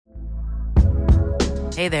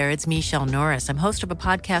Hey there, it's Michelle Norris. I'm host of a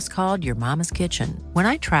podcast called Your Mama's Kitchen. When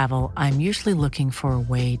I travel, I'm usually looking for a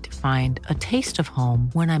way to find a taste of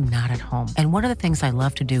home when I'm not at home. And one of the things I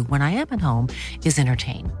love to do when I am at home is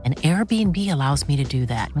entertain. And Airbnb allows me to do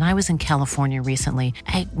that. When I was in California recently,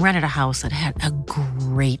 I rented a house that had a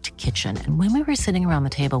great kitchen. And when we were sitting around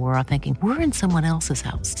the table, we were all thinking, we're in someone else's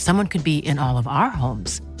house. Someone could be in all of our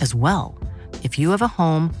homes as well. If you have a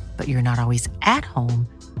home, but you're not always at home,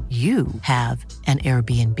 you have an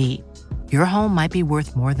Airbnb. Your home might be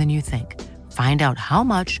worth more than you think. Find out how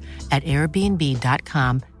much at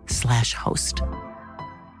airbnb.com/host.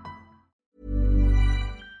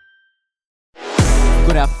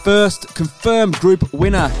 Got our first confirmed group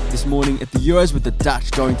winner this morning at the Euros, with the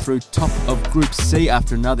Dutch going through top of Group C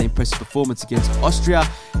after another impressive performance against Austria.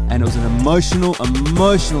 And it was an emotional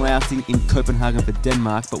outing in Copenhagen for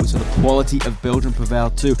Denmark, but we saw the quality of Belgium prevail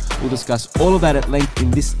too. We'll discuss all of that at length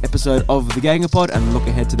in this episode of the Gangapod and look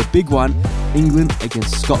ahead to the big one, England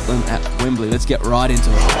against Scotland at Wembley. Let's get right into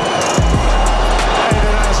it.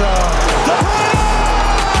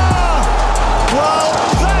 Well,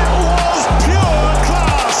 that was pure class.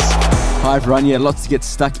 Hi everyone, lots to get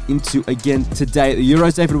stuck into again today at the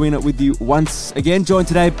Euros. David Weiner with you once again, joined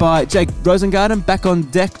today by Jake Rosengarten, back on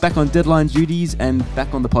deck, back on deadline duties and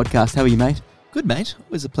back on the podcast. How are you, mate? Good, mate.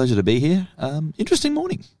 Always a pleasure to be here. Interesting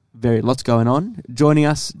morning. Lots going on. Joining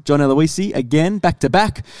us, John Eloisi, again, back to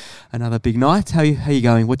back. Another big night. How you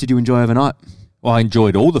going? What did you enjoy overnight? Well, I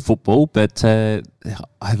enjoyed all the football, but I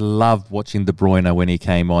loved watching De Bruyne when he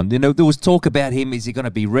came on. You know, there was talk about him. Is he going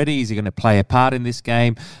to be ready? Is he going to play a part in this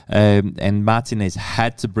game? And Martinez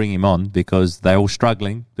had to bring him on because they're all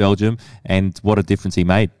struggling, Belgium, and what a difference he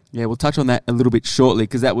made. Yeah, we'll touch on that a little bit shortly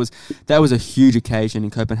because that was a huge occasion in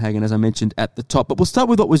Copenhagen, as I mentioned at the top. But we'll start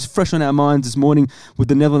with what was fresh on our minds this morning with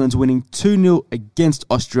the Netherlands winning 2-0 against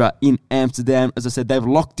Austria in Amsterdam. As I said, they've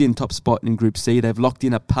locked in top spot in Group C. They've locked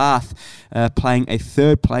in a path playing a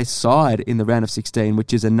third-place side in the round of 16,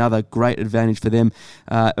 which is another great advantage for them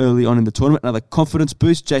early on in the tournament. Another confidence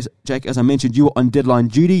boost. Jake, as I mentioned, you were on deadline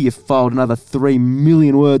duty. You filed another 3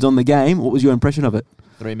 million words on the game. What was your impression of it?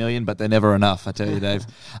 3 million, but they're never enough, I tell you, Dave.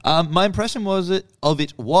 My impression was, the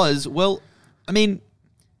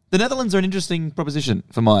Netherlands are an interesting proposition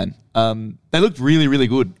for mine. They looked really, really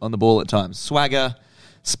good on the ball at times. Swagger,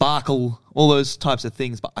 sparkle, all those types of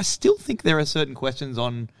things. But I still think there are certain questions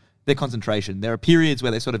on their concentration. There are periods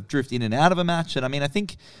where they sort of drift in and out of a match. And I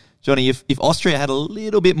think, Johnny, if Austria had a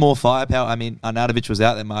little bit more firepower, Arnautovic was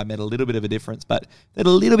out, that might have made a little bit of a difference, but they had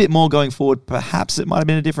a little bit more going forward, perhaps it might have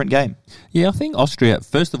been a different game. Yeah, I think Austria,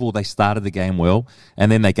 first of all, they started the game well,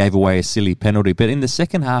 and then they gave away a silly penalty. But in the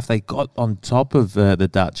second half, they got on top of the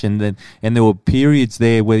Dutch, and there were periods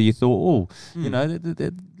there where you thought,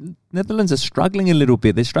 the Netherlands are struggling a little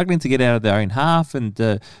bit. They're struggling to get out of their own half,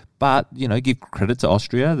 but give credit to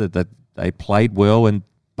Austria that they played well,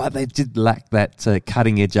 but they did lack that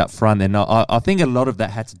cutting edge up front. And I think a lot of that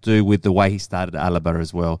had to do with the way he started Alaba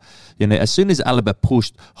as well. As soon as Alaba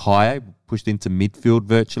pushed higher, pushed into midfield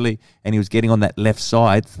virtually, and he was getting on that left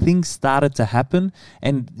side, things started to happen.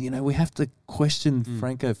 And, we have to question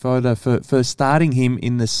Franco Foda for starting him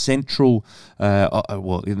in the central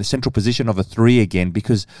position of a 3 again,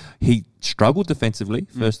 because he struggled defensively,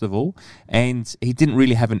 first of all, and he didn't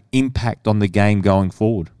really have an impact on the game going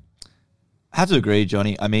forward. I have to agree,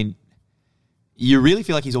 Johnny. You really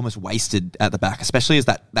feel like he's almost wasted at the back, especially as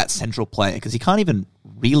that central player, because he can't even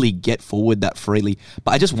really get forward that freely.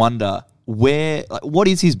 But I just wonder what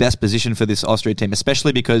is his best position for this Austria team,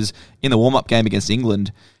 especially because in the warm-up game against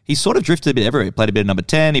England, he sort of drifted a bit everywhere. He played a bit of number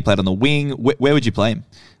 10, he played on the wing. Where would you play him?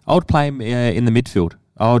 I would play him in the midfield.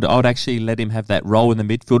 I would actually let him have that role in the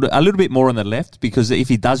midfield, a little bit more on the left, because if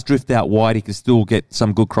he does drift out wide, he can still get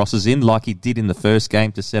some good crosses in, like he did in the first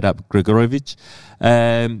game to set up Gregoric.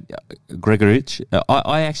 I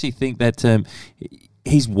actually think that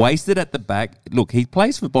he's wasted at the back. Look, he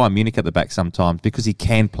plays for Bayern Munich at the back sometimes because he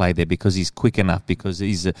can play there, because he's quick enough, because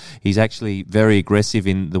he's actually very aggressive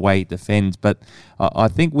in the way he defends. But I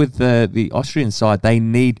think with the Austrian side, they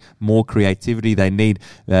need more creativity. They need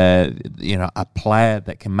a player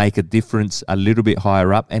that can make a difference a little bit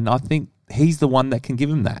higher up, and I think he's the one that can give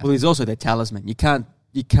him that. Well, he's also their talisman. You can't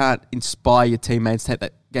inspire your teammates, take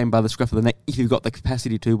that game by the scruff of the neck if you've got the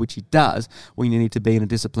capacity to, which he does, when you need to be in a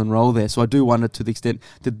disciplined role there. So I do wonder, to the extent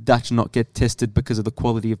the Dutch not get tested because of the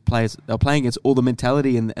quality of players they're playing against, all the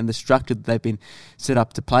mentality and the structure that they've been set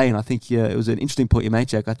up to play. And I think it was an interesting point you made,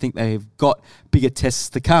 Jack. I think they've got bigger tests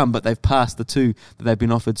to come, but they've passed the two that they've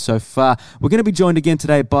been offered so far. We're going to be joined again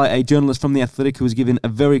today by a journalist from The Athletic who was keeping a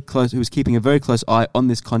very close eye on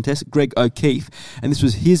this contest, Greg O'Keefe, and this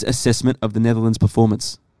was his assessment of the Netherlands'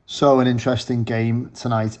 performance. So an interesting game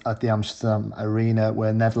tonight at the Amsterdam Arena,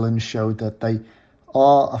 where Netherlands showed that they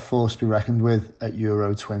are a force to be reckoned with at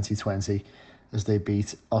Euro 2020 as they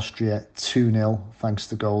beat Austria 2-0 thanks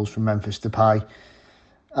to goals from Memphis Depay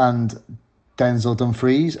and Denzel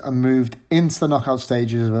Dumfries, and moved into the knockout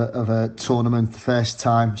stages of a tournament, the first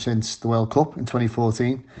time since the World Cup in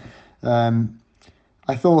 2014.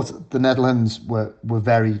 I thought the Netherlands were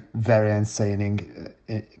very, very entertaining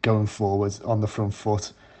going forward on the front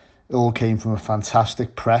foot. It all came from a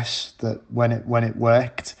fantastic press that, when it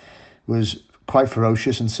worked, was quite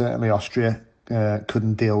ferocious, and certainly Austria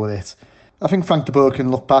couldn't deal with it. I think Frank de Boer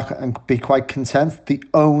can look back and be quite content. The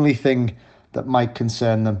only thing that might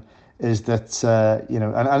concern them is that,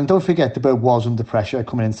 and don't forget, de Boer was under pressure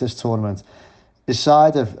coming into this tournament. His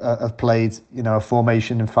side have played, a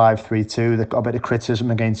formation in 5-3-2 that got a bit of criticism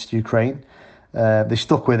against Ukraine. They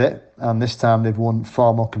stuck with it, and this time they've won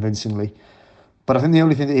far more convincingly. But I think the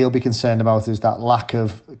only thing that he'll be concerned about is that lack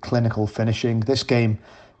of clinical finishing. This game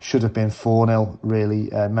should have been 4-0, really.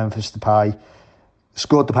 Memphis Depay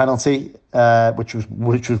scored the penalty, which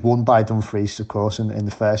was won by Dumfries, of course, in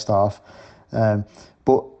the first half.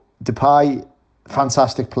 But Depay,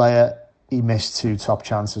 fantastic player. He missed two top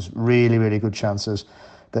chances, really, really good chances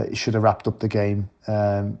that he should have wrapped up the game.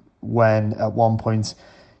 When at one point,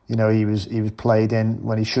 he was played in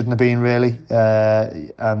when he shouldn't have been, really,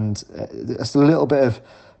 and it's a little bit of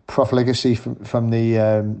profligacy from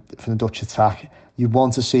the Dutch attack. You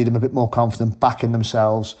want to see them a bit more confident, back in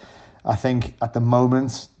themselves. I think at the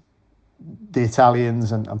moment, the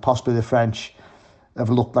Italians and possibly the French have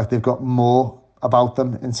looked like they've got more about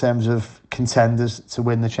them in terms of contenders to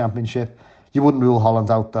win the championship. You wouldn't rule Holland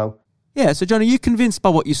out, though. Yeah, so John, are you convinced by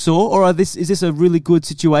what you saw, or is this a really good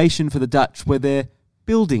situation for the Dutch where they're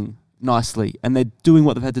building nicely and they're doing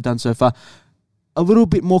what they've had to done so far? A little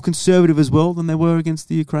bit more conservative as well than they were against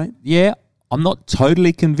the Ukraine? Yeah, I'm not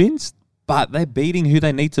totally convinced, but they're beating who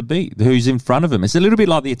they need to beat, who's in front of them. It's a little bit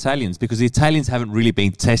like the Italians, because the Italians haven't really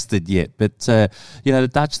been tested yet. But, the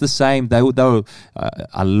Dutch the same. They were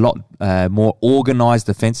a lot more organised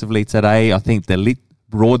defensively today. I think they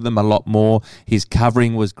brought them a lot more. His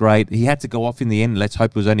covering was great. He had to go off in the end. Let's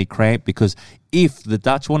hope it was only cramped, because if the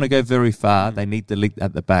Dutch want to go very far, they need the link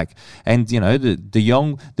at the back. And, the De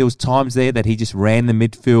Jong, there was times there that he just ran the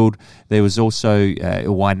midfield. There was also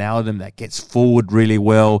Wijnaldum that gets forward really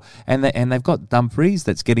well. And they've got Dumfries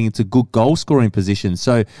that's getting into good goal-scoring positions.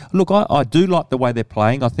 So, look, I do like the way they're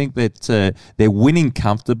playing. I think that they're winning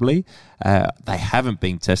comfortably. They haven't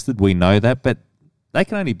been tested. We know that. But they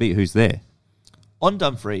can only beat who's there. On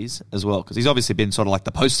Dumfries as well, because he's obviously been sort of like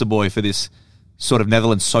the poster boy for this sort of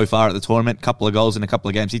Netherlands so far at the tournament. Couple of goals in a couple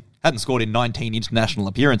of games. He hadn't scored in 19 international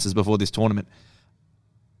appearances before this tournament.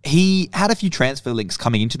 He had a few transfer links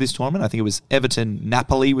coming into this tournament. I think it was Everton,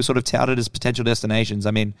 Napoli was sort of touted as potential destinations.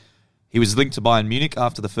 I mean, he was linked to Bayern Munich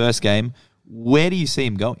after the first game. Where do you see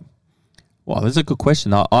him going? Well, that's a good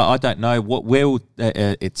question. I don't know where will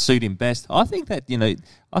it suit him best. I think that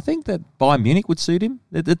Bayern Munich would suit him.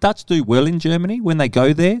 The Dutch do well in Germany when they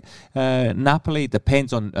go there. Napoli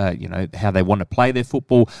depends on how they want to play their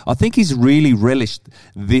football. I think he's really relished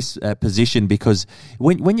this position, because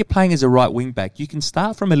when you're playing as a right wing back, you can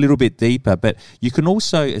start from a little bit deeper, but you can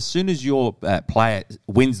also, as soon as your player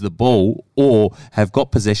wins the ball or have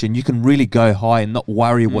got possession, you can really go high and not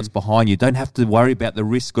worry what's behind you. Don't have to worry about the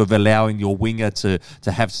risk of allowing your winger to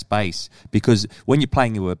have space, because when you're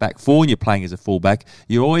playing with a back four and you're playing as a fullback,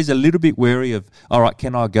 you're always a little bit wary of, all right,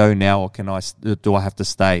 can I go now, or do I have to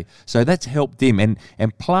stay? So that's helped him. And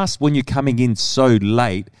plus, when you're coming in so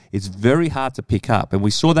late, it's very hard to pick up. And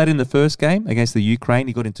we saw that in the first game against the Ukraine.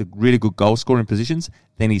 He got into really good goal scoring positions.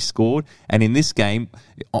 Then he scored. And in this game,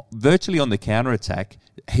 virtually on the counter attack,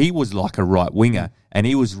 he was like a right winger, and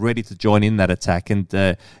he was ready to join in that attack. And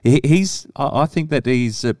I think that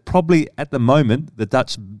he's probably at the moment the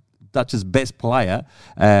Dutch's best player,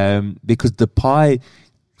 because Depay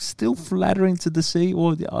still flattering to see.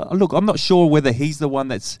 Or look, I'm not sure whether he's the one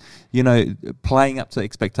that's playing up to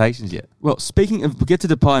expectations yet. Well, we'll get to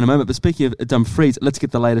Depay in a moment, but speaking of Dumfries, let's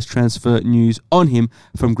get the latest transfer news on him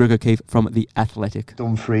from Greg O'Keefe from The Athletic.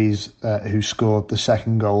 Dumfries, who scored the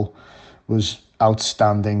second goal, was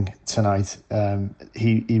outstanding tonight.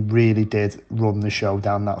 He really did run the show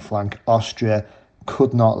down that flank. Austria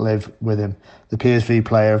could not live with him. The PSV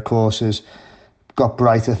player, of course, has got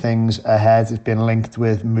brighter things ahead. He's been linked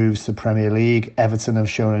with moves to Premier League. Everton have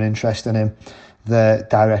shown an interest in him. The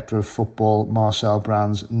director of football, Marcel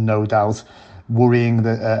Brands, no doubt worrying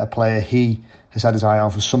that a player he has had his eye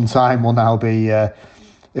on for some time will now be,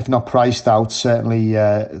 if not priced out, certainly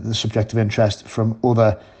the subject of interest from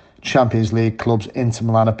other Champions League clubs. Inter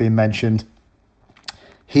Milan have been mentioned.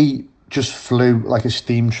 He just flew like a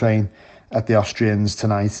steam train at the Austrians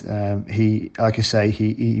tonight. He, like I say,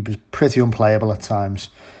 he was pretty unplayable at times.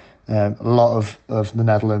 A lot of the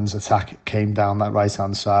Netherlands' attack came down that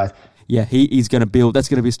right-hand side. Yeah, he's going to build. That's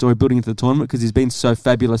going to be a story building into the tournament because he's been so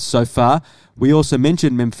fabulous so far. We also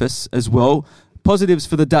mentioned Memphis as well. Positives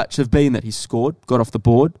for the Dutch have been that he scored, got off the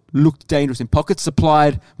board, looked dangerous in pockets,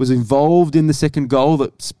 supplied, was involved in the second goal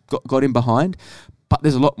that got him behind. But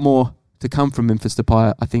there's a lot more to come from Memphis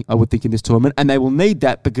Depay, I would think, in this tournament, and they will need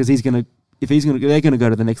that because they're going to go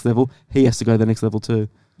to the next level. He has to go to the next level too.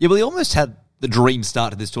 Yeah, well, he almost had the dream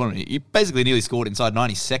start to this tournament. He basically nearly scored inside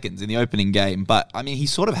 90 seconds in the opening game. But, I mean, he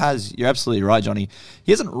sort of has, you're absolutely right, Johnny.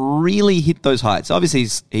 He hasn't really hit those heights. Obviously,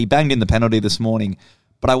 he banged in the penalty this morning.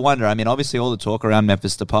 But I wonder, I mean, obviously all the talk around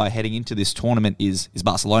Memphis Depay heading into this tournament is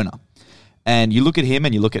Barcelona. And you look at him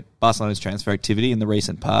and you look at Barcelona's transfer activity in the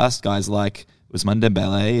recent past, guys like Ousmane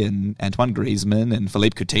Dembele and Antoine Griezmann and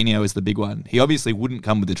Philippe Coutinho is the big one. He obviously wouldn't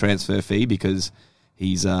come with the transfer fee because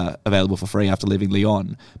he's available for free after leaving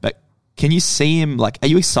Lyon. But can you see him, like, are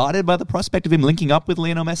you excited by the prospect of him linking up with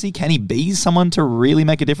Lionel Messi? Can he be someone to really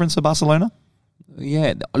make a difference for Barcelona?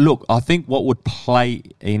 Yeah, look, I think what would play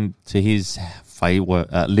into his favour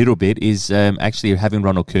a little bit is actually having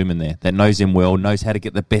Ronald Koeman there that knows him well, knows how to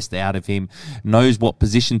get the best out of him, knows what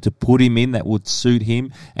position to put him in that would suit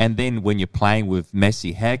him. And then when you're playing with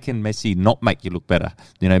Messi, how can Messi not make you look better?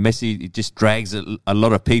 You know, Messi just drags a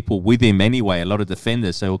lot of people with him anyway, a lot of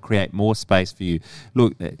defenders, so he'll create more space for you.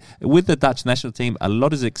 Look, with the Dutch national team, a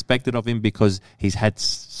lot is expected of him because he's had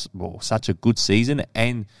such a good season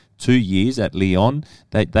and 2 years at Lyon,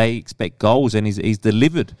 they expect goals, and he's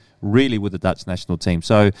delivered really with the Dutch national team.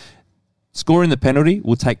 So scoring the penalty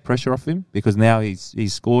will take pressure off him because now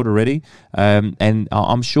he's scored already, and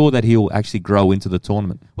I'm sure that he'll actually grow into the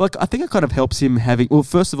tournament. Well, I think it kind of helps him having... Well,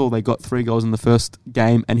 first of all, they got 3 goals in the first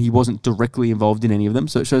game and he wasn't directly involved in any of them,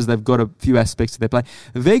 so it shows they've got a few aspects to their play.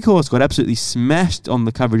 Weghorst got absolutely smashed on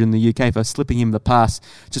the coverage in the UK for slipping him the pass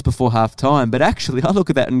just before half-time, but actually I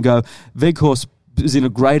look at that and go, Weghorst was in a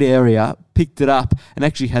great area, picked it up, and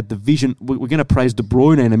actually had the vision. We're going to praise De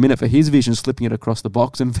Bruyne in a minute for his vision slipping it across the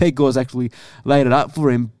box, and Weghorst actually laid it up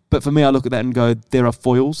for him. But for me, I look at that and go, there are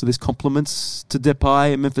foils, so there's compliments to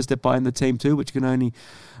Depay and Memphis Depay in the team too, which can only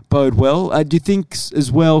bode well. Do you think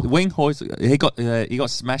as well... Weghorst, he got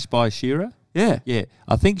smashed by Shearer? Yeah.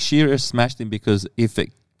 I think Shearer smashed him because if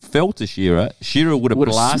it fell to Shearer would have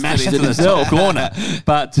blasted into the top corner.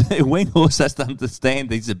 But Weghorst has to understand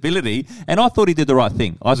his ability, and I thought he did the right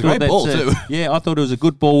thing. It was a great ball too. Yeah, I thought it was a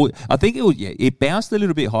good ball. I think it bounced a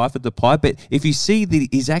little bit high for Depay, but if you see that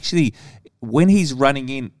he's actually, when he's running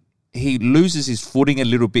in, he loses his footing a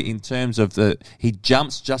little bit in terms of he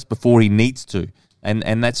jumps just before he needs to.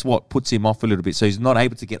 And that's what puts him off a little bit. So he's not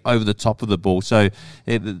able to get over the top of the ball. So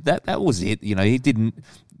that was it. You know, he didn't...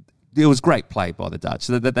 It was great play by the Dutch.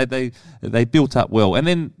 They built up well. And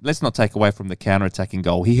then let's not take away from the counter-attacking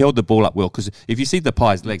goal. He held the ball up well because if you see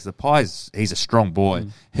Depay's legs, he's a strong boy.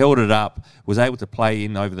 Held it up, was able to play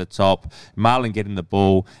in over the top, Marlon getting the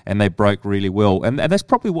ball, and they broke really well. And that's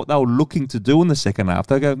probably what they were looking to do in the second half.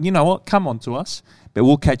 They go, you know what, come on to us, but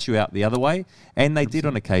we'll catch you out the other way. And they did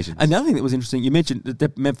on occasion. Another thing that was interesting, you mentioned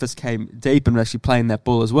that Memphis came deep and were actually playing that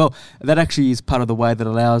ball as well. That actually is part of the way that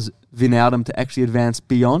allows Wijnaldum to actually advance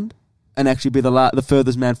beyond and actually be the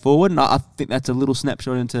furthest man forward. And I think that's a little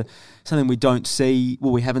snapshot into something we don't see,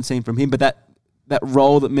 well, we haven't seen from him, but that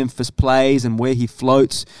role that Memphis plays and where he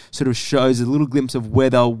floats sort of shows a little glimpse of where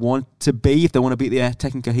they'll want to be if they want to be the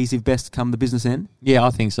attacking cohesive best come the business end. Yeah, I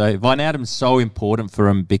think so. Wijnaldum's so important for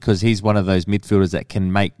him because he's one of those midfielders that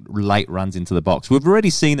can make late runs into the box. We've already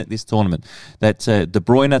seen at this tournament that De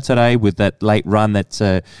Bruyne today with that late run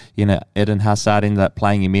that Eden Hazard ended up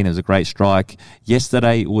playing him in. It was a great strike.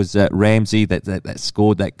 Yesterday it was Ramsey that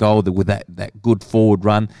scored that goal with that good forward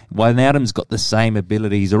run. Wijnaldum's got the same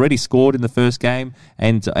ability. He's already scored in the first game.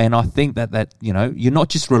 And I think that you're not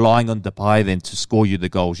just relying on Depay then to score you the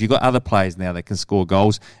goals. You've got other players now that can score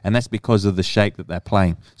goals, and that's because of the shape that they're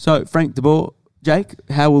playing. So, Frank de Boer, Jake,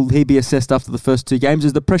 how will he be assessed after the first 2 games?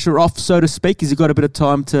 Is the pressure off, so to speak? Has he got a bit of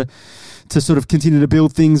time to sort of continue to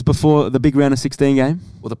build things before the big round of 16 game?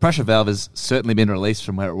 Well, the pressure valve has certainly been released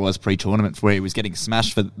from where it was pre-tournament, where he was getting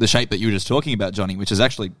smashed for the shape that you were just talking about, Johnny, which has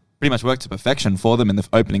actually pretty much worked to perfection for them in the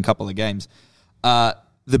opening couple of games.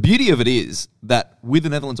 The beauty of it is that with the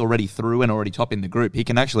Netherlands already through and already top in the group, he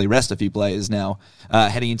can actually rest a few players now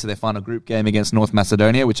heading into their final group game against North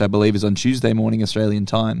Macedonia, which I believe is on Tuesday morning Australian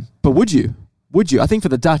time. But would you? I think for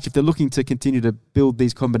the Dutch, if they're looking to continue to build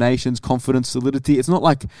these combinations, confidence, solidity, it's not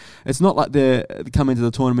like they come into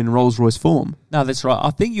the tournament in Rolls-Royce form. No, that's right.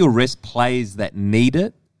 I think you'll rest players that need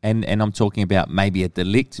it. And I'm talking about maybe a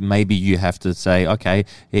delict. Maybe you have to say, okay,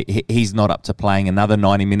 he's not up to playing another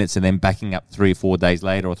 90 minutes and then backing up 3 or 4 days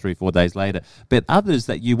later or 3 or 4 days later. But others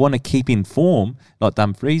that you want to keep in form, like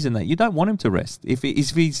Dumfries and that, you don't want him to rest. If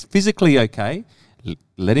he's physically okay,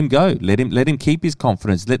 let him go. Let him keep his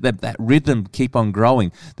confidence. Let that rhythm keep on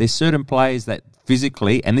growing. There's certain players that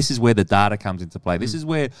physically, and this is where the data comes into play. This is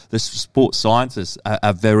where the sports scientists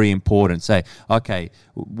are very important. Say, okay,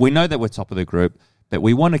 we know that we're top of the group, but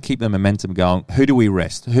we want to keep the momentum going. Who do we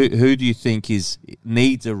rest? Who do you think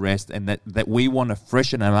needs a rest, and that we want to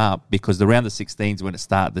freshen them up, because the round of 16s when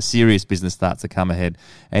the serious business starts to come ahead,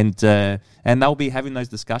 and they'll be having those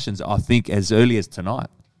discussions, I think, as early as tonight.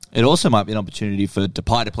 It also might be an opportunity for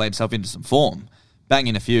Depay to play himself into some form, bang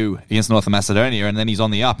in a few against North Macedonia, and then he's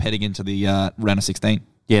on the up heading into the round of 16.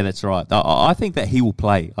 Yeah, that's right. I think that he will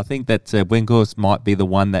play. I think that Weghorst might be the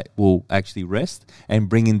one that will actually rest and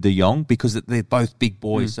bring in De Jong, because they're both big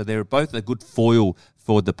boys, so they're both a good foil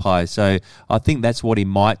for Depay. So I think that's what he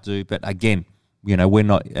might do. But again, we're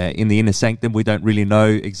not in the inner sanctum. We don't really know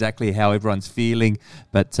exactly how everyone's feeling,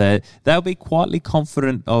 but they'll be quietly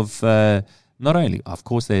confident of not only, of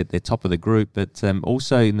course, they're top of the group, but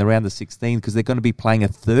also in the round of 16, because they're going to be playing a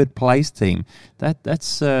third-place team.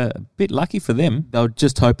 That's a bit lucky for them. They'll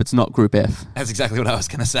just hope it's not Group F. That's exactly what I was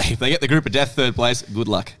going to say. If they get the group of death third place, good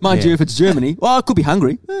luck. Mind you, if it's Germany, well, it could be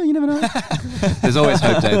Hungary. You never know. There's always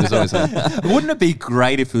hope, Dave. There's always hope. Wouldn't it be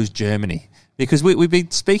great if it was Germany? Because we've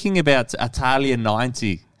been speaking about Italia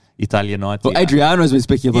 90. Well, Adriano's been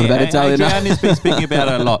speaking a lot about Italia. Adriano's been speaking about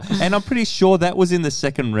it a lot. And I'm pretty sure that was in the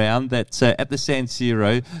second round, that at the San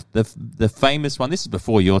Siro, the famous one, this is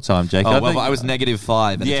before your time, Jake. I was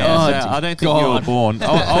 -5. I don't think you were born.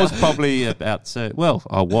 I was probably about,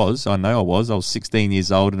 I was 16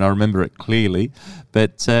 years old, and I remember it clearly.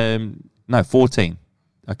 But, 14.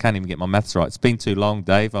 I can't even get my maths right. It's been too long,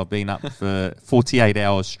 Dave. I've been up for 48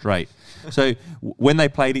 hours straight. So when they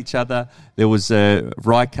played each other, there was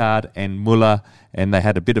Rijkaard and Muller, and they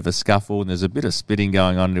had a bit of a scuffle, and there's a bit of spitting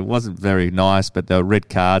going on. It wasn't very nice, but they were red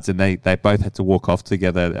cards, and they both had to walk off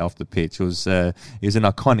together off the pitch. It was an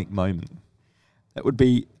iconic moment. That would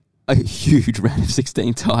be a huge round of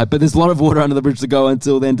 16 tie, but there's a lot of water under the bridge to go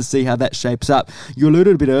until then to see how that shapes up. You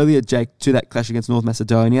alluded a bit earlier, Jake, to that clash against North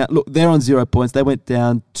Macedonia. Look, they're on 0 points. They went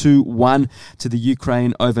down 2-1 to the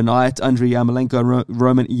Ukraine overnight. Andriy Yarmolenko,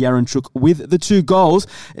 Roman Yarenchuk with the 2 goals.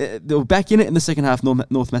 They were back in it in the second half,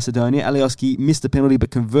 North Macedonia. Alioski missed the penalty but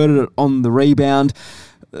converted it on the rebound.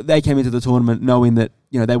 They came into the tournament knowing that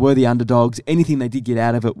they were the underdogs. Anything they did get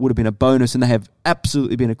out of it would have been a bonus, and they have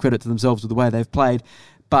absolutely been a credit to themselves with the way they've played.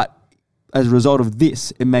 But as a result of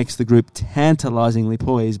this, it makes the group tantalisingly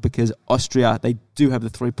poised, because Austria, they do have the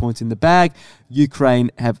 3 points in the bag.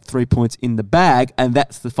 Ukraine have 3 points in the bag, and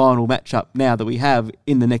that's the final matchup now that we have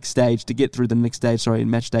in the next stage to get through the next stage, in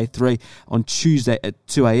match day 3 on Tuesday at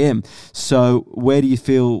 2 a.m. So where do you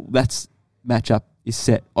feel that matchup is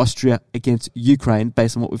set? Austria against Ukraine,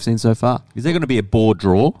 based on what we've seen so far. Is there going to be a bore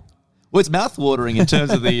draw? Well, it's mouth-watering in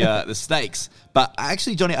terms of the stakes. But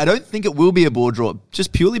actually, Johnny, I don't think it will be a board draw,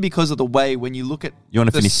 just purely because of the way when you look at you want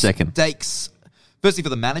to finish second. Stakes, firstly for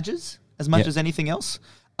the managers, as much as anything else.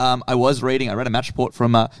 I read a match report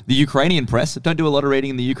from the Ukrainian press. Don't do a lot of reading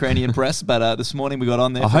in the Ukrainian press, but this morning we got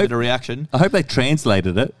on there for a bit of reaction. I hope they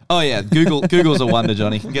translated it. Oh, yeah. Google's a wonder,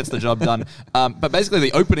 Johnny. Gets the job done. But basically,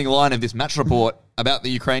 the opening line of this match report about the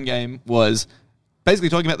Ukraine game was basically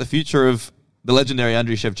talking about the future of the legendary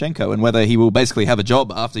Andriy Shevchenko and whether he will basically have a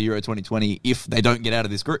job after Euro 2020 if they don't get out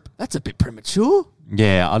of this group. That's a bit premature.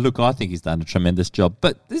 Yeah, I think he's done a tremendous job.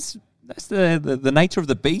 But that's the nature of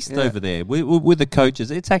the beast over there. With the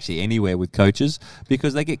coaches, it's actually anywhere with coaches,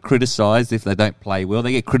 because they get criticised if they don't play well.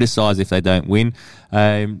 They get criticised if they don't win.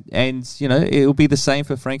 And, it'll be the same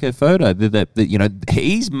for Franco Foda.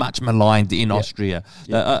 He's much maligned in Austria.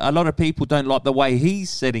 A lot of people don't like the way he's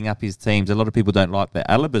setting up his teams. A lot of people don't like that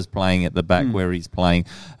Alaba's playing at the back where he's playing.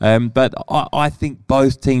 But I think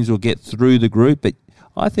both teams will get through the group. But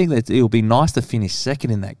I think that it'll be nice to finish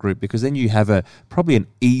second in that group because then you have probably an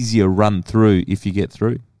easier run through if you get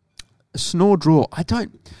through. A snore draw. I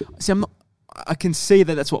don't see. I can see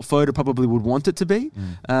that that's what Foda probably would want it to be,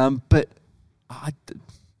 but I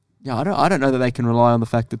don't know that they can rely on the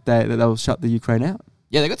fact that they'll shut the Ukraine out.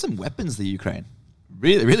 Yeah, they got some weapons. The Ukraine,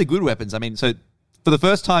 really, really good weapons. I mean, so. For the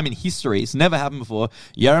first time in history, it's never happened before,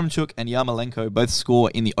 Yaremchuk and Yarmolenko both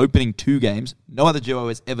score in the opening 2 games. No other duo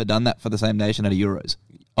has ever done that for the same nation at a Euros.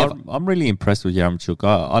 I'm really impressed with Yaremchuk.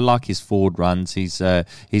 I like his forward runs. He's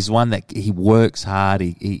one that he works hard.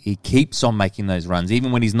 He keeps on making those runs.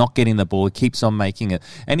 Even when he's not getting the ball, he keeps on making it.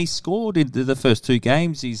 And he scored in the first 2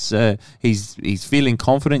 games. He's feeling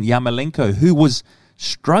confident. Yarmolenko, who was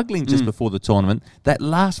struggling just before the tournament, that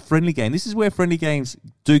last friendly game, this is where friendly games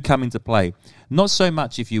do come into play. Not so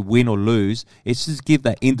much if you win or lose, it's just give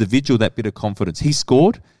that individual that bit of confidence. He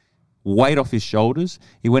scored, weight off his shoulders,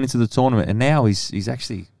 he went into the tournament, and now he's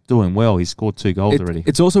actually doing well. He's scored 2 goals already.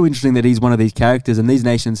 It's also interesting that he's one of these characters, and these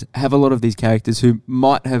nations have a lot of these characters who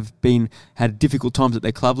might have had difficult times at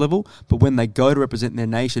their club level, but when they go to represent their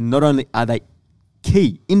nation, not only are they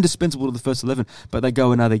indispensable to the first 11, but they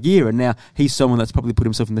go another year, and now he's someone that's probably put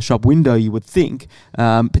himself in the shop window, you would think,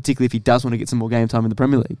 particularly if he does want to get some more game time in the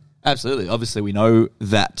Premier League. Absolutely. Obviously, we know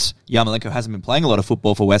that Yarmolenko hasn't been playing a lot of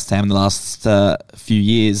football for West Ham in the last few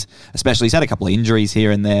years, especially. He's had a couple of injuries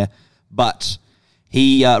here and there, but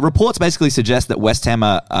he reports basically suggest that West Ham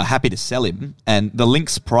are happy to sell him, and the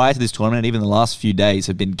links prior to this tournament and even the last few days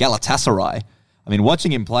have been Galatasaray. I mean,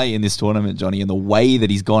 watching him play in this tournament, Johnny, and the way that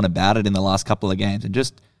he's gone about it in the last couple of games and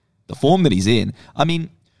just the form that he's in, I mean,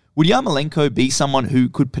 would Yarmolenko be someone who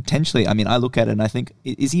could potentially, I mean, I look at it and I think,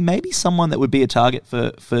 is he maybe someone that would be a target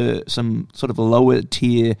for some sort of a lower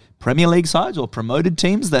tier Premier League sides or promoted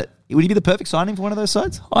teams? Would he be the perfect signing for one of those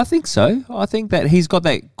sides? I think so. I think that he's got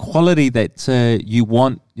that quality that you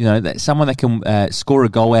want, that someone that can score a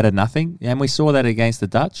goal out of nothing. And we saw that against the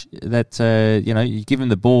Dutch, that, you give him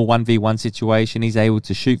the ball 1v1 situation, he's able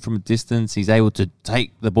to shoot from a distance, he's able to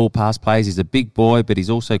take the ball past players. He's a big boy, but he's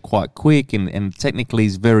also quite quick and technically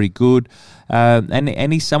he's very good.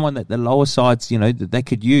 And he's someone that the lower sides, that they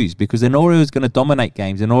could use because they're not always going to dominate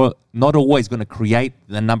games and not always going to create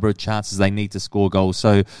the number of chances they need to score goals.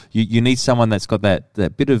 So you need someone that's got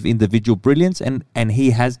that bit of individual brilliance, and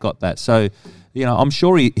he has got that. So, I'm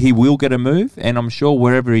sure he will get a move, and I'm sure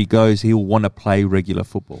wherever he goes, he'll want to play regular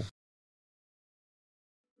football.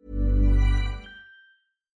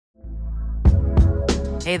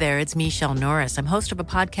 Hey there, it's Michelle Norris. I'm host of a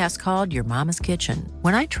podcast called Your Mama's Kitchen.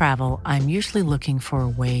 When I travel, I'm usually looking for a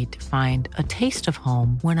way to find a taste of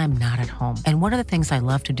home when I'm not at home. And one of the things I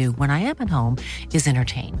love to do when I am at home is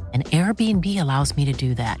entertain. And Airbnb allows me to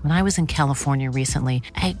do that. When I was in California recently,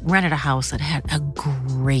 I rented a house that had a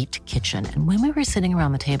great kitchen. And when we were sitting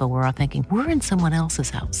around the table, we were all thinking, we're in someone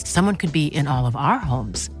else's house. Someone could be in all of our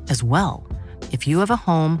homes as well. If you have a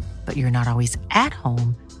home, but you're not always at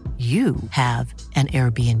home, you have an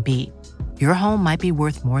Airbnb. Your home might be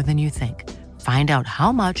worth more than you think. Find out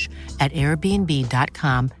how much at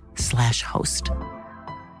airbnb.com/host.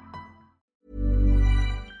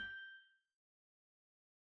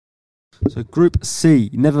 So Group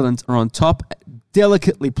C, Netherlands are on top,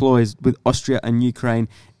 delicately poised with Austria and Ukraine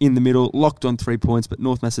in the middle, locked on 3 points, but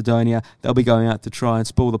North Macedonia, they'll be going out to try and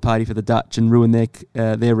spoil the party for the Dutch and ruin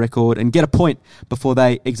their record and get a point before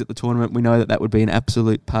they exit the tournament. We know that would be an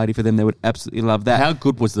absolute party for them. They would absolutely love that. How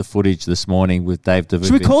good was the footage this morning with Dave DeVukovic?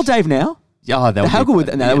 Should we call Dave now? Yeah, how good would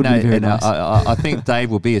that? No, that would be very nice. I think Dave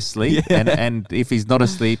will be asleep, and if he's not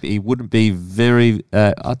asleep, he wouldn't be very.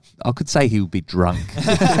 I could say he would be drunk.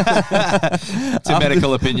 It's a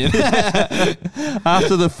medical opinion.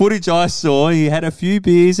 After the footage I saw, he had a few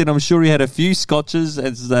beers, and I'm sure he had a few scotches.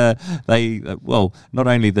 As not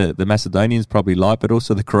only the Macedonians probably like, but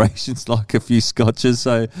also the Croatians like a few scotches.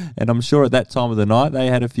 So, and I'm sure at that time of the night they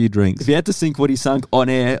had a few drinks. If you had to think what he sunk on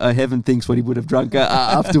air, heaven thinks what he would have drunk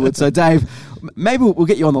afterwards. So, Dave, maybe we'll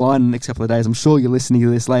get you on the line in the next couple of days. I'm sure you're listening to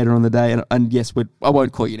this later on the day. And yes, I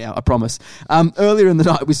won't call you now, I promise. Earlier in the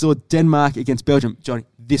night, we saw Denmark against Belgium. Johnny,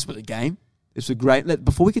 this was a game. This was great.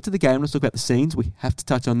 Before we get to the game, let's talk about the scenes. We have to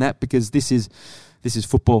touch on that because this is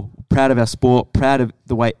football. Proud of our sport. Proud of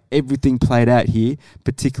the way everything played out here,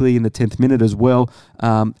 particularly in the 10th minute as well.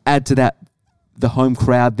 Add to that the home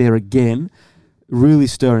crowd there again. Really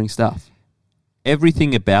stirring stuff.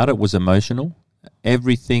 Everything about it was emotional.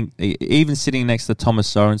 Everything, even sitting next to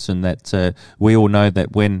Thomas Sorensen, that we all know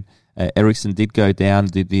that when Eriksson did go down,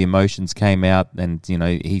 the emotions came out, and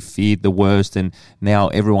he feared the worst, and now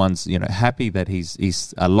everyone's happy that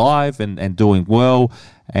he's alive and doing well.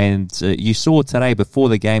 And you saw today before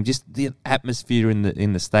the game just the atmosphere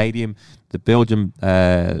in the stadium. The Belgium,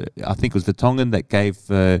 I think it was the Tongan that gave.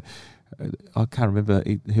 I can't remember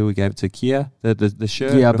who we gave it to. Kia, the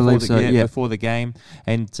shirt. Yeah, I believe so. Yeah, before the game,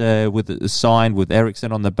 and with the sign with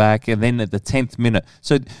Eriksson on the back, and then at the 10th minute.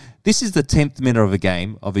 So this is the 10th minute of a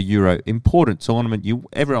game of a Euro, important tournament.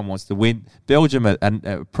 Everyone wants to win. Belgium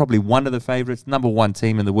are probably one of the favourites, number one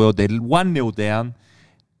team in the world. They're 1-0 down.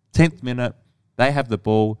 10th minute, they have the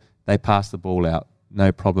ball. They pass the ball out.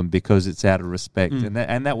 No problem, because it's out of respect,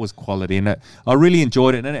 and that was quality, and I really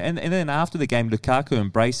enjoyed it. And then after the game, Lukaku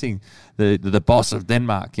embracing the boss of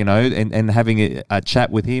Denmark, and having a chat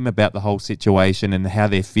with him about the whole situation and how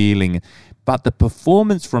they're feeling. But the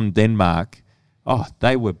performance from Denmark,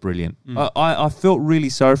 they were brilliant. I felt really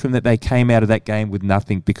sorry for them that they came out of that game with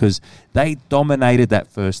nothing, because they dominated that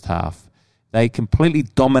first half. They completely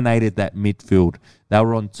dominated that midfield. They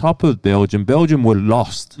were on top of Belgium. Belgium were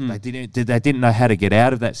lost. They didn't know how to get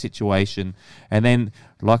out of that situation. And then,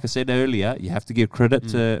 like I said earlier, you have to give credit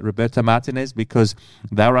to Roberto Martinez, because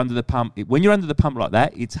they were under the pump. When you're under the pump like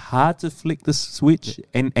that, it's hard to flick the switch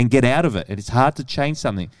and get out of it. And it's hard to change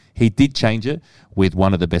something. He did change it with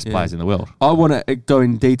one of the best players in the world. I want to go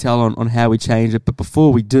in detail on how we changed it, but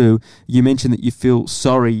before we do, you mentioned that you feel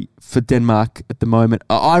sorry for Denmark at the moment.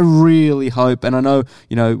 I really hope, and I know,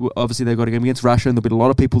 obviously they've got a game against Russia, and there'll be a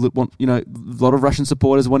lot of people that want, a lot of Russian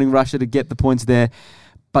supporters wanting Russia to get the points there.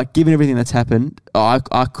 But given everything that's happened, I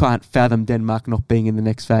can't fathom Denmark not being in the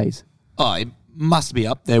next phase. It must be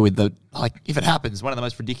up there with if it happens, one of the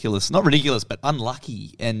most not ridiculous, but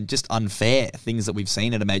unlucky and just unfair things that we've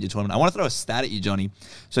seen at a major tournament. I want to throw a stat at you, Johnny.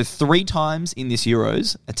 So 3 times in this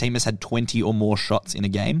Euros, a team has had 20 or more shots in a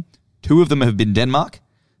game. 2 of them have been Denmark.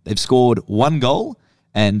 They've scored 1 goal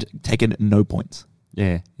and taken no points.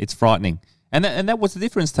 Yeah, it's frightening. And that was the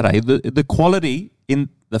difference today. The quality in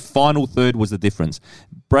the final third was the difference.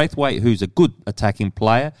 Braithwaite, who's a good attacking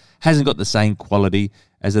player, hasn't got the same quality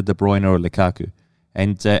as a De Bruyne or a Lukaku.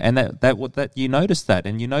 And that you noticed that.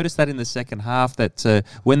 And you noticed that in the second half, that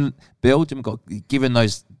when Belgium got given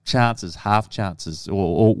those chances, half chances,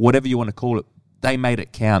 or whatever you want to call it, they made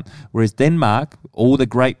it count. Whereas Denmark, all the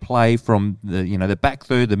great play from the back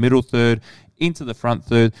third, the middle third, into the front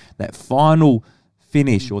third, that final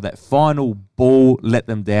finish or that final ball let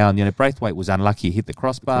them down. Braithwaite was unlucky. He hit the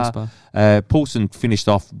crossbar. Poulsen finished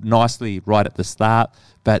off nicely right at the start.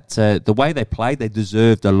 But the way they played, they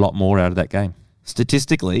deserved a lot more out of that game.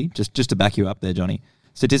 Statistically, just to back you up there, Johnny,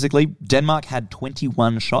 statistically, Denmark had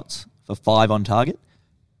 21 shots for 5 on target.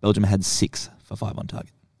 Belgium had 6 for 5 on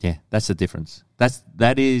target. Yeah, that's the difference.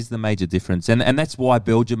 That is the major difference. And that's why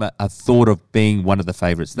Belgium are thought of being one of the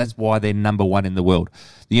favourites. That's why they're number one in the world.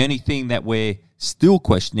 The only thing that we're still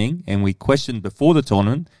questioning, and we questioned before the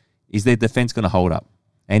tournament, is their defence going to hold up.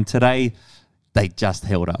 And today, they just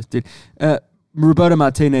held up. Roberto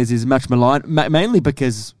Martinez is much maligned, mainly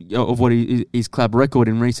because of what his club record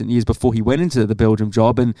in recent years before he went into the Belgium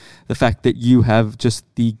job, and the fact that you have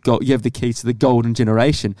the keys to the golden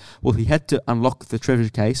generation. Well, he had to unlock the treasure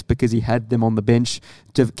case because he had them on the bench.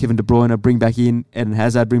 Kevin De Bruyne bring back in, Eden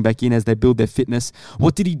Hazard bring back in as they build their fitness.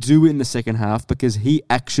 What did he do in the second half? Because he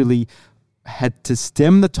actually had to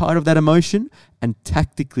stem the tide of that emotion, and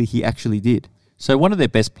tactically he actually did. So one of their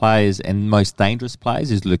best players and most dangerous players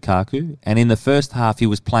is Lukaku. And in the first half, he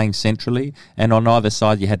was playing centrally. And on either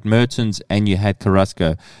side, you had Mertens and you had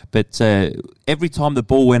Carrasco. But every time the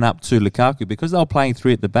ball went up to Lukaku, because they were playing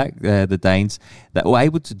 3 at the back, the Danes, they were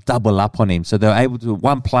able to double up on him. So they were able to,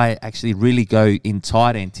 one player actually really go in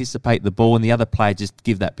tight, anticipate the ball, and the other player just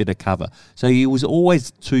give that bit of cover. So he was always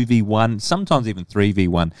 2v1, sometimes even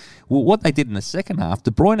 3v1. Well, what they did in the second half, De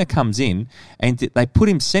Bruyne comes in and they put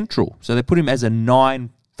him central. So they put him as a 9,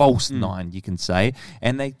 false 9, you can say,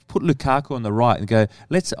 and they put Lukaku on the right and go,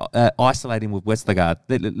 let's isolate him with Westergaard.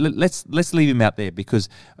 Let's leave him out there, because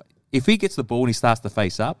if he gets the ball and he starts to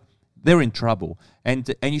face up, they're in trouble. And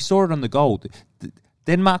you saw it on the goal.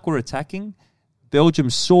 Denmark were attacking. Belgium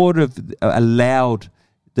sort of allowed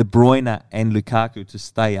De Bruyne and Lukaku to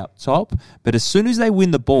stay up top. But as soon as they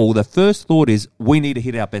win the ball, the first thought is, we need to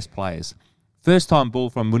hit our best players. First time ball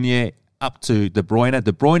from Meunier up to De Bruyne.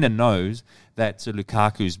 De Bruyne knows that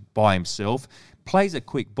Lukaku's by himself, plays a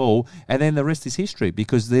quick ball, and then the rest is history,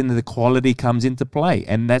 because then the quality comes into play,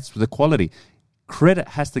 and that's the quality. Credit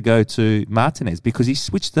has to go to Martinez, because he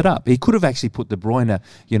switched it up. He could have actually put De Bruyne,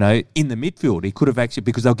 in the midfield. He could have actually,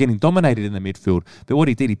 because they were getting dominated in the midfield. But what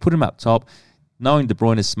he did, he put him up top. knowing De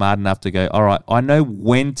Bruyne is smart enough to go, all right, I know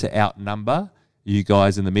when to outnumber you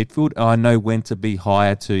guys in the midfield. I know when to be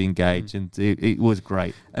higher to engage, and it was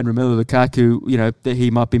great. And remember Lukaku, that he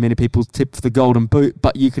might be many people's tip for the golden boot,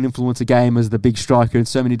 but you can influence a game as the big striker in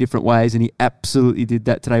so many different ways, and he absolutely did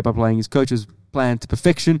that today by playing his coach's plan to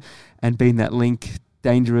perfection and being that link,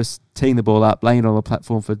 dangerous, teeing the ball up, laying it on the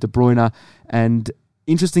platform for De Bruyne. And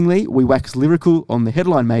interestingly, we waxed lyrical on the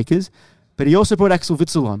headline makers, but he also brought Axel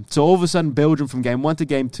Witsel on. So all of a sudden, Belgium from game 1 to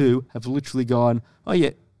game 2 have literally gone, oh yeah,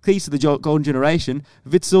 keys to the golden generation.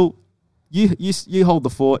 Witsel, you hold the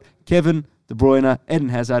fort. Kevin, De Bruyne, Eden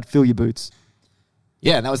Hazard, fill your boots.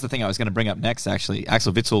 Yeah, and that was the thing I was going to bring up next, actually.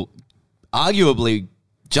 Axel Witsel, arguably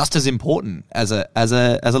just as important as a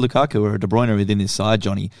Lukaku or a De Bruyne within his side,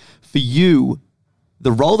 Johnny. For you,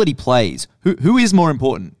 the role that he plays, who is more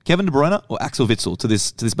important, Kevin De Bruyne or Axel Witsel to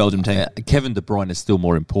this Belgium team? Kevin De Bruyne is still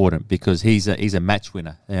more important because he's a match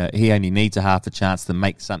winner. He only needs a half a chance to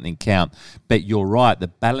make something count. But you're right, the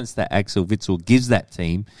balance that Axel Witsel gives that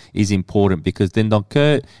team is important because then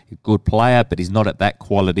Donker, a good player, but he's not at that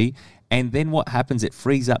quality. And then what happens, it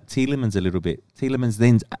frees up Tielemans a little bit. Tielemans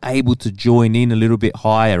then's able to join in a little bit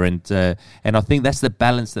higher. And I think that's the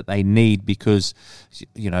balance that they need because,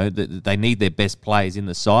 they need their best players in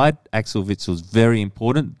the side. Axel Witsel's very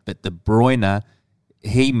important, but De Bruyne,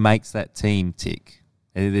 he makes that team tick.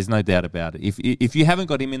 There's no doubt about it. If you haven't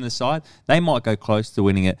got him in the side, they might go close to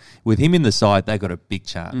winning it. With him in the side, they've got a big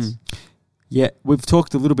chance. Yeah, we've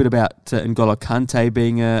talked a little bit about N'Golo Kante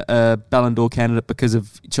being a Ballon d'Or candidate because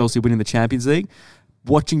of Chelsea winning the Champions League.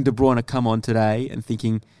 Watching De Bruyne come on today and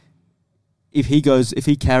thinking if he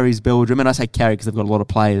carries Belgium, and I say carry because they've got a lot of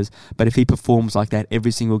players, but if he performs like that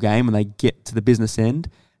every single game when they get to the business end,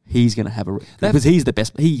 he's going to have because he's the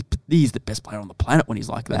best. He's the best player on the planet when he's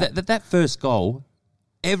like that. That first goal,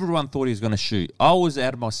 everyone thought he was going to shoot. I was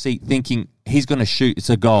out of my seat thinking he's going to shoot. It's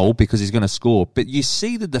a goal because he's going to score. But you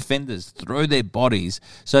see the defenders throw their bodies.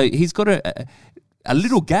 So he's got a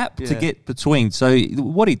little gap to get between. So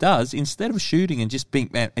what he does, instead of shooting and just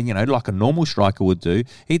being, like a normal striker would do,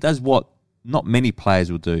 he does what not many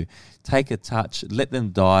players would do. Take a touch, let them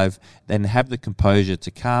dive, then have the composure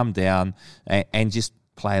to calm down and just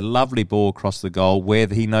play a lovely ball across the goal where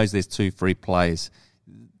he knows there's 2 free players.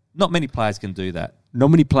 Not many players can do that. Not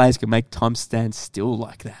many players can make time stand still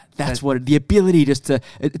like that. That's the ability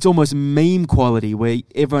it's almost meme quality where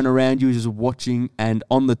everyone around you is just watching and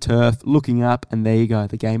on the turf, looking up, and there you go.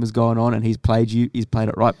 The game has gone on and he's played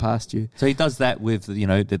it right past you. So he does that with,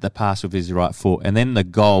 the pass with his right foot. And then the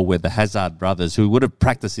goal with the Hazard brothers, who would have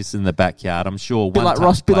practiced this in the backyard, I'm sure. Bit like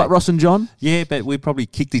Ross and John? Yeah, but we probably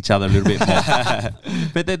kicked each other a little bit more.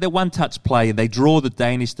 But the one-touch play, and they draw the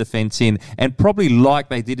Danish defence in, and probably like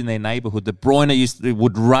they did in their neighbourhood, De Bruyne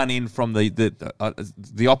would run in from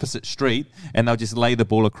the opposite street and they'll just lay the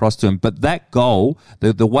ball across to him. But that goal,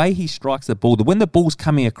 the way he strikes the ball, when the ball's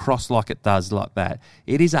coming across like it does like that,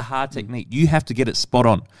 it is a hard technique. You have to get it spot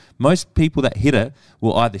on. Most people that hit it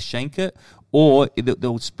will either shank it or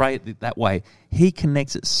they'll spray it that way. He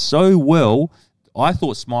connects it so well. I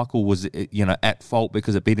thought Schmeichel was, at fault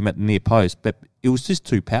because it beat him at the near post, but it was just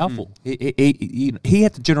too powerful. He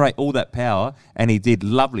had to generate all that power, and he did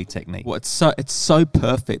lovely technique. Well, it's so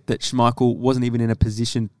perfect that Schmeichel wasn't even in a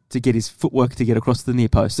position to get his footwork to get across the near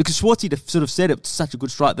post. Because Schwartzy sort of said it was such a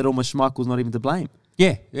good strike that almost Schmeichel's not even to blame.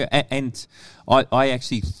 Yeah, and I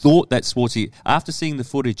actually thought that Schwartzy, after seeing the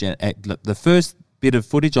footage, the first bit of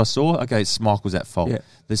footage I saw, okay, Schmeichel's at fault. Yeah.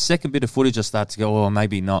 The second bit of footage I started to go, oh,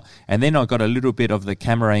 maybe not. And then I got a little bit of the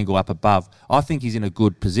camera angle up above. I think he's in a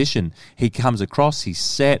good position. He comes across, he's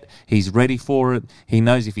set, he's ready for it. He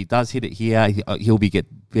knows if he does hit it here, he'll be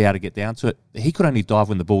able to get down to it. He could only dive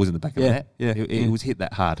when the ball was in the back of the net. Yeah, it was hit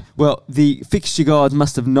that hard. Well, the fixture guides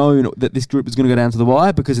must have known that this group was going to go down to the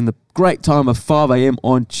wire because in the great time of 5 a.m.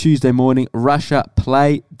 on Tuesday morning, Russia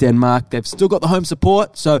play Denmark. They've still got the home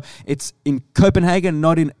support, so it's in Copenhagen,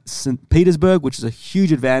 not in St. Petersburg, which is a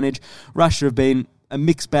huge advantage. Russia have been a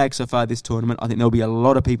mixed bag so far this tournament. I think there'll be a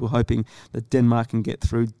lot of people hoping that Denmark can get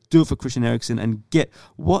through, do it for Christian Eriksen and get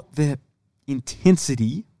what their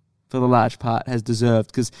intensity for the large part has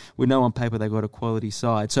deserved, because we know on paper they've got a quality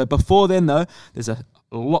side. So before then, though, there's a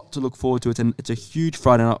lot to look forward to. It's a huge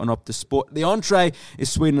Friday night on Optus Sport. The entree is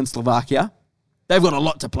Sweden and Slovakia. They've got a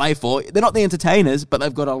lot to play for. They're not the entertainers, but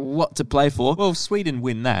they've got a lot to play for. Well, if Sweden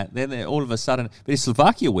win that, then they're all of a sudden... But if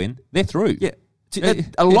Slovakia win, they're through. Yeah.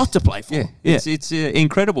 A lot to play for. Yeah. It's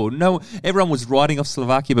incredible. No, everyone was writing off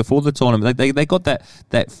Slovakia before the tournament. They got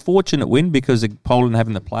that fortunate win because of Poland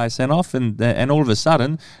having the player sent off, and all of a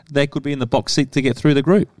sudden they could be in the box seat to get through the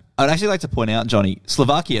group. I'd actually like to point out, Johnny,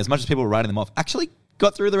 Slovakia, as much as people were writing them off, actually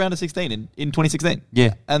got through the round of 16 in 2016.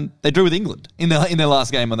 Yeah. And they drew with England in their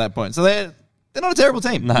last game on that point. So they're not a terrible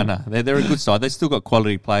team. No, they're a good side. They've still got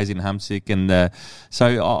quality players in Hamsik, and so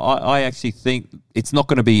I actually think it's not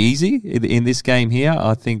going to be easy in this game here.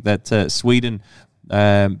 I think that Sweden,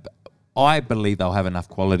 I believe they'll have enough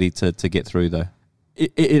quality to get through, though.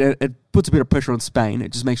 It puts a bit of pressure on Spain.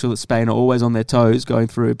 It just makes sure that Spain are always on their toes going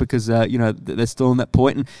through because they're still on that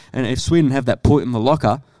point, and if Sweden have that point in the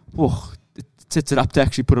locker, it sets it up to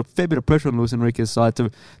actually put a fair bit of pressure on Luis Enrique's side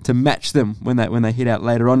to match them when they hit out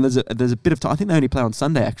later on. There's a bit of time. I think they only play on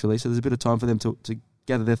Sunday actually, so there's a bit of time for them to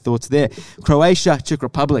gather their thoughts there. Croatia, Czech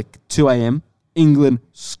Republic, 2 a.m. England,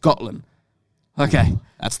 Scotland. Okay,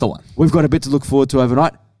 That's the one. we've got a bit to look forward to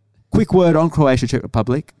overnight. Quick word on Croatia, Czech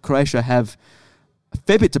Republic. Croatia have a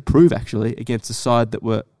fair bit to prove, actually, against a side that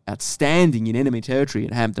were outstanding in enemy territory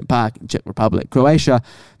in Hampden Park in Czech Republic. Croatia,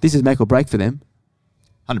 this is make or break for them.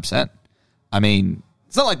 100%. I mean,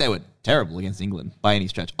 it's not like they were terrible against England by any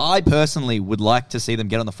stretch. I personally would like to see them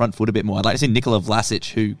get on the front foot a bit more. I'd like to see Nikola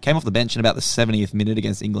Vlasic, who came off the bench in about the 70th minute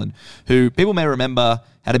against England, who people may remember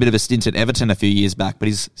had a bit of a stint at Everton a few years back, but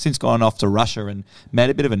he's since gone off to Russia and made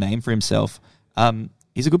a bit of a name for himself.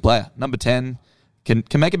 He's a good player. Number 10 can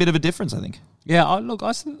make a bit of a difference, I think. Yeah,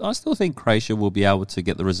 I still think Croatia will be able to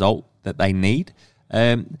get the result that they need.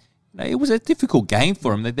 It was a difficult game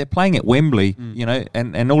for them. They're playing at Wembley,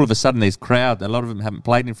 and all of a sudden there's crowd. A lot of them haven't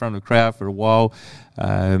played in front of a crowd for a while,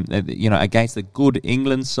 against a good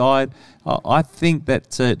England side. I think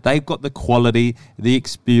that they've got the quality, the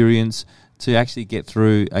experience to actually get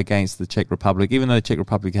through against the Czech Republic, even though the Czech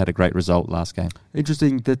Republic had a great result last game.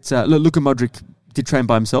 Interesting that Luka Modric did train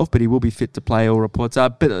by himself, but he will be fit to play, all reports are.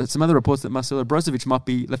 But some other reports that Marcelo Brozovic might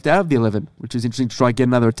be left out of the 11, which is interesting to try and get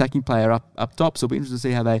another attacking player up top. So it'll be interesting to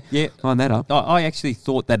see how they line that up. I actually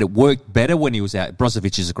thought that it worked better when he was out.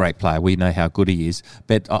 Brozovic is a great player. We know how good he is.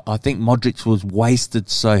 But I think Modric was wasted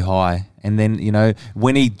so high. And then,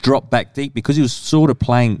 when he dropped back deep, because he was sort of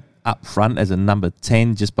playing up front as a number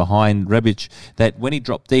 10 just behind Rebic, that when he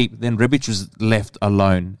dropped deep, then Rebic was left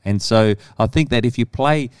alone. And so I think that if you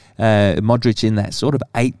play Modric in that sort of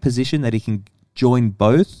 8 position, that he can join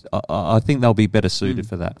both, I think they'll be better suited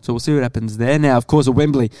for that. So we'll see what happens there. Now, of course, at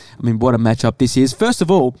Wembley, what a matchup this is. First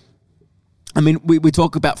of all, we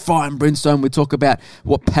talk about fire and brimstone, we talk about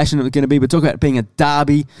what passion it's going to be, we talk about it being a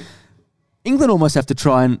derby. England almost have to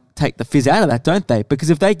try and take the fizz out of that, don't they?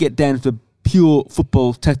 Because if they get down to pure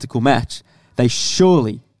football tactical match, they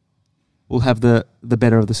surely will have the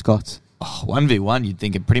better of the Scots. 1v1, you'd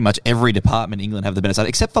think in pretty much every department England have the better side,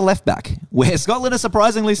 except for left back, where Scotland are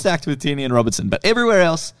surprisingly stacked with Tierney and Robertson. But everywhere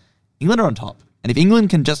else, England are on top. And if England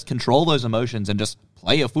can just control those emotions and just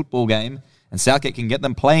play a football game, and Southgate can get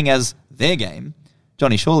them playing as their game,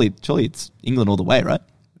 Johnny, surely it's England all the way, right?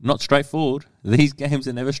 Not straightforward. These games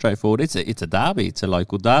are never straightforward. It's a derby. It's a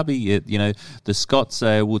local derby. The Scots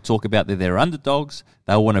will talk about that they're underdogs.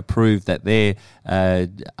 They'll want to prove that they're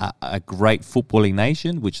a great footballing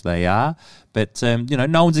nation, which they are. But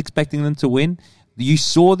no one's expecting them to win. You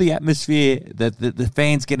saw the atmosphere, the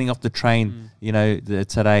fans getting off the train.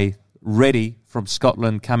 Today, ready from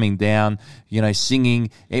Scotland coming down, singing.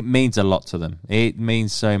 It means a lot to them. It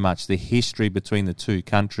means so much. The history between the two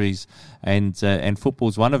countries, and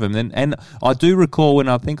football's one of them. And I do recall when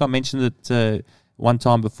I think I mentioned it one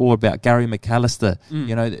time before about Gary McAllister,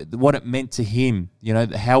 what it meant to him,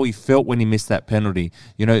 how he felt when he missed that penalty,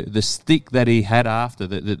 the stick that he had after,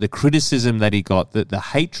 the criticism that he got, the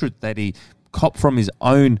hatred that he copped from his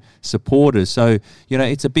own supporters. So,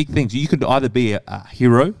 it's a big thing. So you could either be a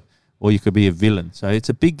hero or you could be a villain. So it's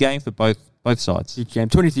a big game for both sides. Big game.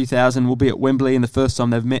 23,000 will be at Wembley, and the first time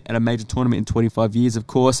they've met at a major tournament in 25 years, of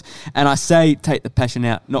course. And I say take the passion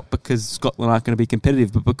out, not because Scotland aren't going to be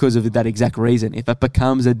competitive, but because of that exact reason. If it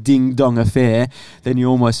becomes a ding-dong affair, then you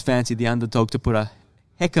almost fancy the underdog to put a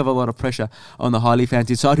heck of a lot of pressure on the highly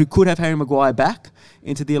fancied side, who could have Harry Maguire back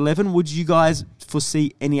into the 11. Would you guys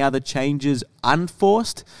foresee any other changes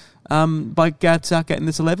unforced by Gareth Southgate in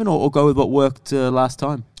this 11, or go with what worked last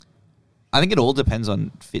time? I think it all depends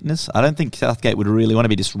on fitness. I don't think Southgate would really want to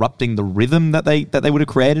be disrupting the rhythm that they would have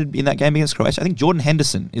created in that game against Croatia. I think Jordan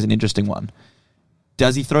Henderson is an interesting one.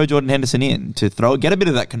 Does he throw Jordan Henderson in to get a bit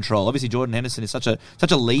of that control? Obviously, Jordan Henderson is such a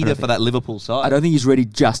leader for that Liverpool side. I don't think he's ready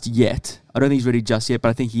just yet. But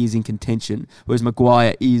I think he is in contention, whereas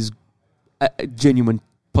Maguire is a genuine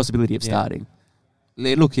possibility of starting.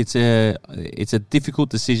 Look, it's a difficult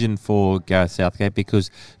decision for Gareth Southgate, because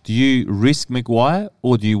do you risk Maguire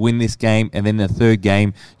or do you win this game, and then the third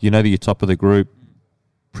game, that you're top of the group?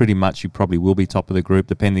 Pretty much you probably will be top of the group,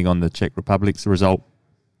 depending on the Czech Republic's result.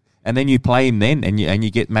 And then you play him then, and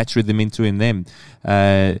you get match rhythm into him then.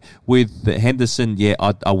 With Henderson,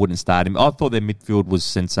 I wouldn't start him. I thought their midfield was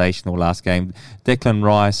sensational last game. Declan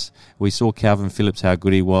Rice, we saw Calvin Phillips, how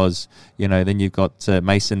good he was. Then you've got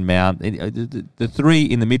Mason Mount. The three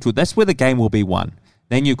in the midfield, that's where the game will be won.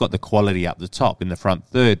 Then you've got the quality up the top in the front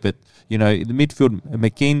third. But, in the midfield,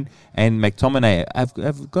 McGinn and McTominay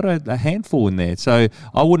have got a handful in there. So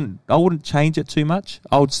I wouldn't change it too much.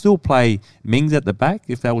 I would still play Mings at the back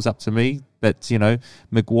if that was up to me. But,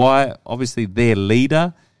 Maguire, obviously their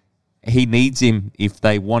leader, he needs him if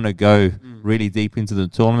they want to go really deep into the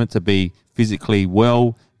tournament to be physically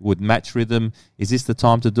well with match rhythm. Is this the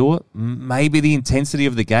time to do it? Maybe the intensity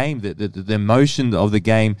of the game, the emotion of the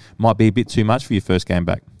game might be a bit too much for your first game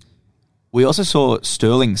back. We also saw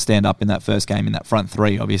Sterling stand up in that first game in that front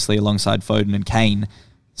three, obviously, alongside Foden and Kane.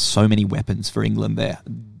 So many weapons for England there.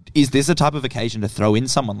 Is this a type of occasion to throw in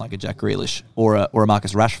someone like a Jack Grealish or a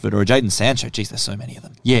Marcus Rashford or a Jadon Sancho? Jeez, there's so many of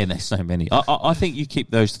them. Yeah, there's so many. I think you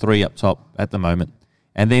keep those three up top at the moment.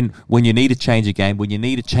 And then when you need to change a game, when you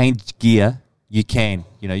need to change gear, you can.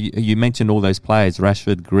 You mentioned all those players,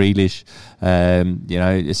 Rashford, Grealish,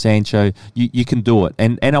 Sancho. You can do it.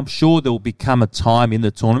 And I'm sure there will become a time in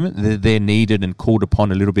the tournament that they're needed and called upon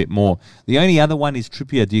a little bit more. The only other one is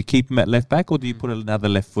Trippier. Do you keep him at left back or do you put another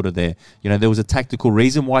left footer there? There was a tactical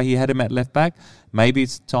reason why he had him at left back. Maybe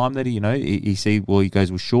it's time that he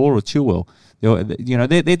goes with Shaw or Chilwell.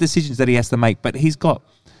 They're decisions that he has to make. But he's got,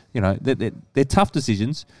 they're tough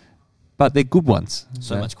decisions. But they're good ones.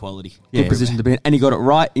 So much quality. Good position to be in. And he got it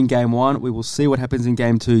right in game one. We will see what happens in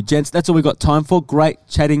game two. Gents, that's all we've got time for. Great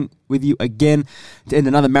chatting with you again to end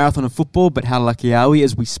another marathon of football. But how lucky are we?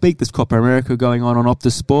 As we speak, there's Copa America going on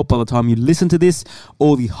Optus Sport. By the time you listen to this,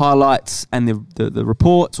 all the highlights and the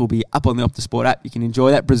reports will be up on the Optus Sport app. You can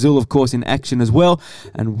enjoy that. Brazil, of course, in action as well.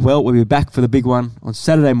 And, we'll be back for the big one on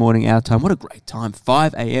Saturday morning, our time. What a great time.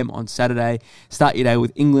 5 a.m. on Saturday. Start your day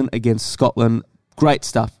with England against Scotland. Great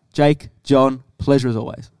stuff. Jake, John, pleasure as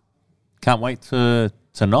always. Can't wait for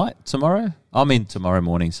tomorrow. I'm in tomorrow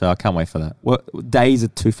morning, so I can't wait for that. Days are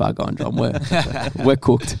too far gone, John. We're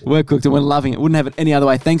cooked. We're cooked and we're loving it. Wouldn't have it any other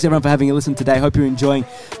way. Thanks, everyone, for having a listen today. Hope you're enjoying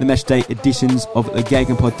the matchday editions of the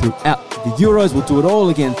Gagan Pod throughout the Euros. We'll do it all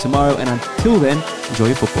again tomorrow, and until then, enjoy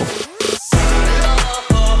your football.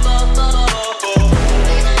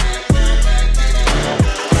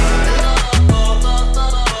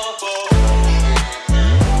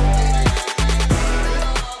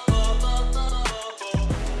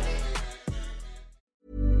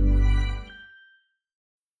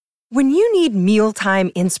 When you need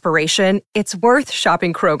mealtime inspiration, it's worth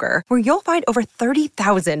shopping Kroger, where you'll find over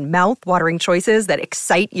 30,000 mouth-watering choices that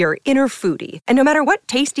excite your inner foodie. And no matter what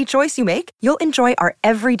tasty choice you make, you'll enjoy our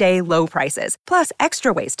everyday low prices, plus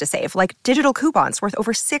extra ways to save, like digital coupons worth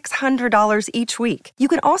over $600 each week. You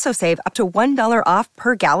can also save up to $1 off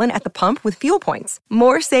per gallon at the pump with fuel points.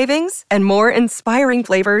 More savings and more inspiring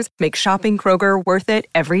flavors make shopping Kroger worth it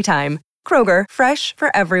every time. Kroger, fresh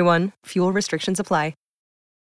for everyone. Fuel restrictions apply.